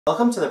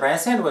Welcome to the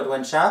Brass and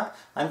Woodwind Shop.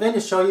 I'm going to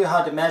show you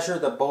how to measure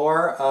the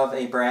bore of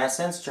a brass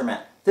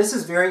instrument. This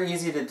is very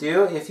easy to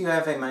do if you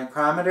have a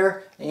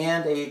micrometer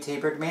and a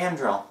tapered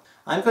mandrel.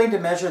 I'm going to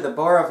measure the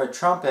bore of a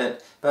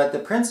trumpet, but the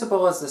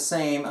principle is the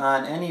same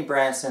on any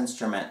brass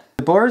instrument.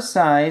 The bore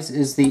size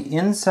is the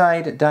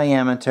inside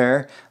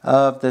diameter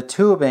of the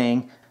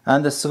tubing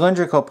on the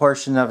cylindrical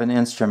portion of an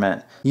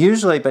instrument.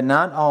 Usually, but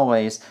not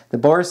always, the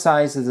bore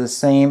size is the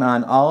same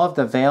on all of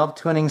the valve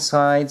tuning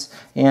slides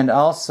and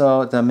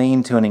also the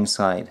main tuning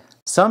slide.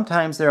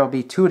 Sometimes there will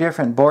be two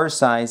different bore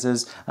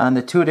sizes on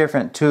the two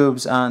different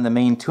tubes on the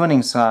main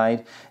tuning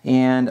slide,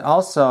 and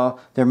also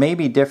there may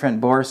be different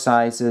bore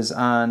sizes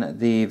on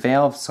the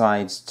valve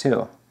slides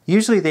too.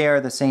 Usually they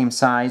are the same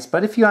size,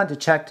 but if you want to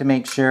check to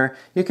make sure,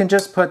 you can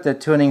just put the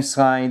tuning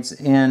slides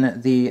in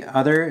the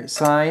other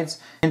slides.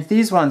 And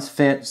these ones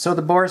fit, so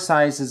the bore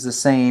size is the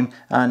same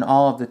on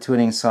all of the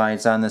tuning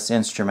slides on this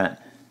instrument.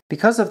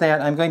 Because of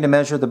that, I'm going to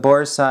measure the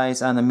bore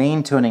size on the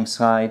main tuning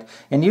slide,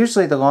 and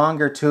usually the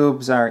longer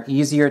tubes are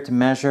easier to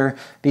measure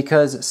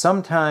because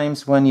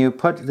sometimes when you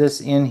put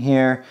this in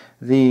here,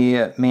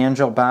 the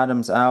mandrel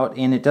bottoms out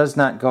and it does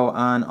not go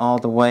on all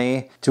the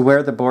way to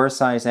where the bore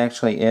size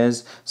actually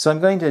is. So I'm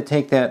going to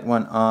take that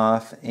one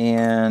off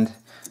and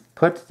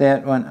put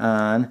that one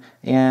on,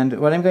 and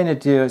what I'm going to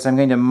do is I'm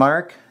going to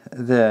mark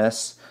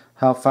this,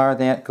 how far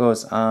that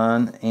goes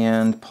on,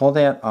 and pull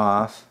that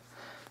off.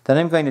 Then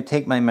I'm going to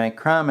take my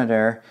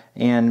micrometer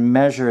and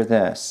measure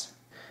this.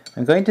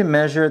 I'm going to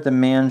measure the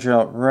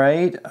mandrel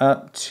right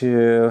up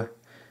to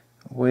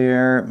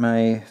where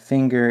my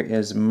finger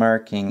is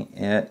marking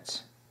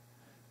it.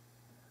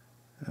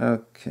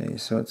 Okay,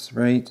 so it's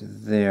right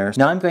there.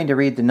 Now I'm going to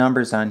read the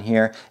numbers on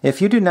here.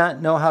 If you do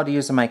not know how to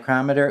use a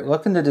micrometer,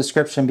 look in the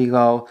description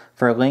below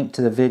for a link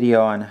to the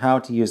video on how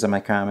to use a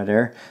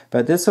micrometer.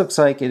 But this looks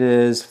like it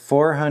is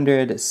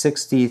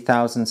 460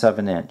 thousandths of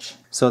an inch.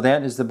 So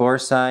that is the bore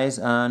size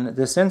on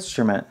this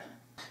instrument.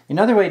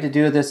 Another way to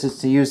do this is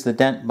to use the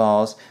dent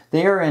balls.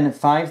 They are in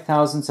 5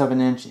 thousandths of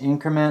an inch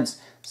increments.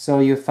 So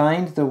you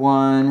find the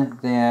one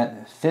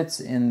that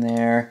fits in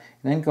there,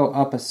 and then go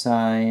up a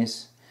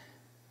size.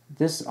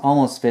 This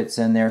almost fits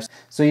in there.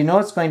 So you know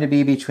it's going to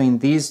be between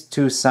these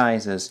two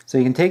sizes. So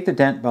you can take the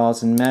dent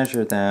balls and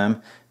measure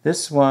them.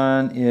 This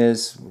one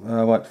is,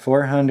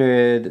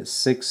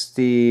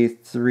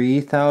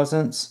 463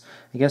 thousandths?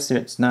 I guess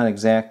it's not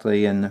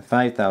exactly in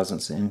 5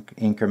 thousandths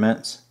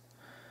increments.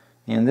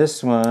 And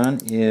this one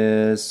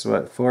is,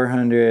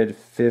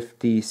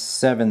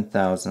 457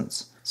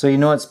 thousandths. So you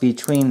know it's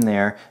between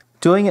there.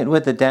 Doing it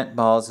with the dent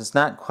balls is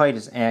not quite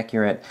as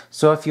accurate,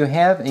 so if you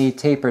have a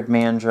tapered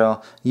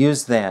mandrel,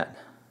 use that.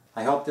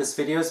 I hope this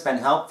video has been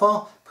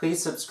helpful.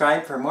 Please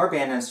subscribe for more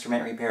band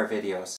instrument repair videos.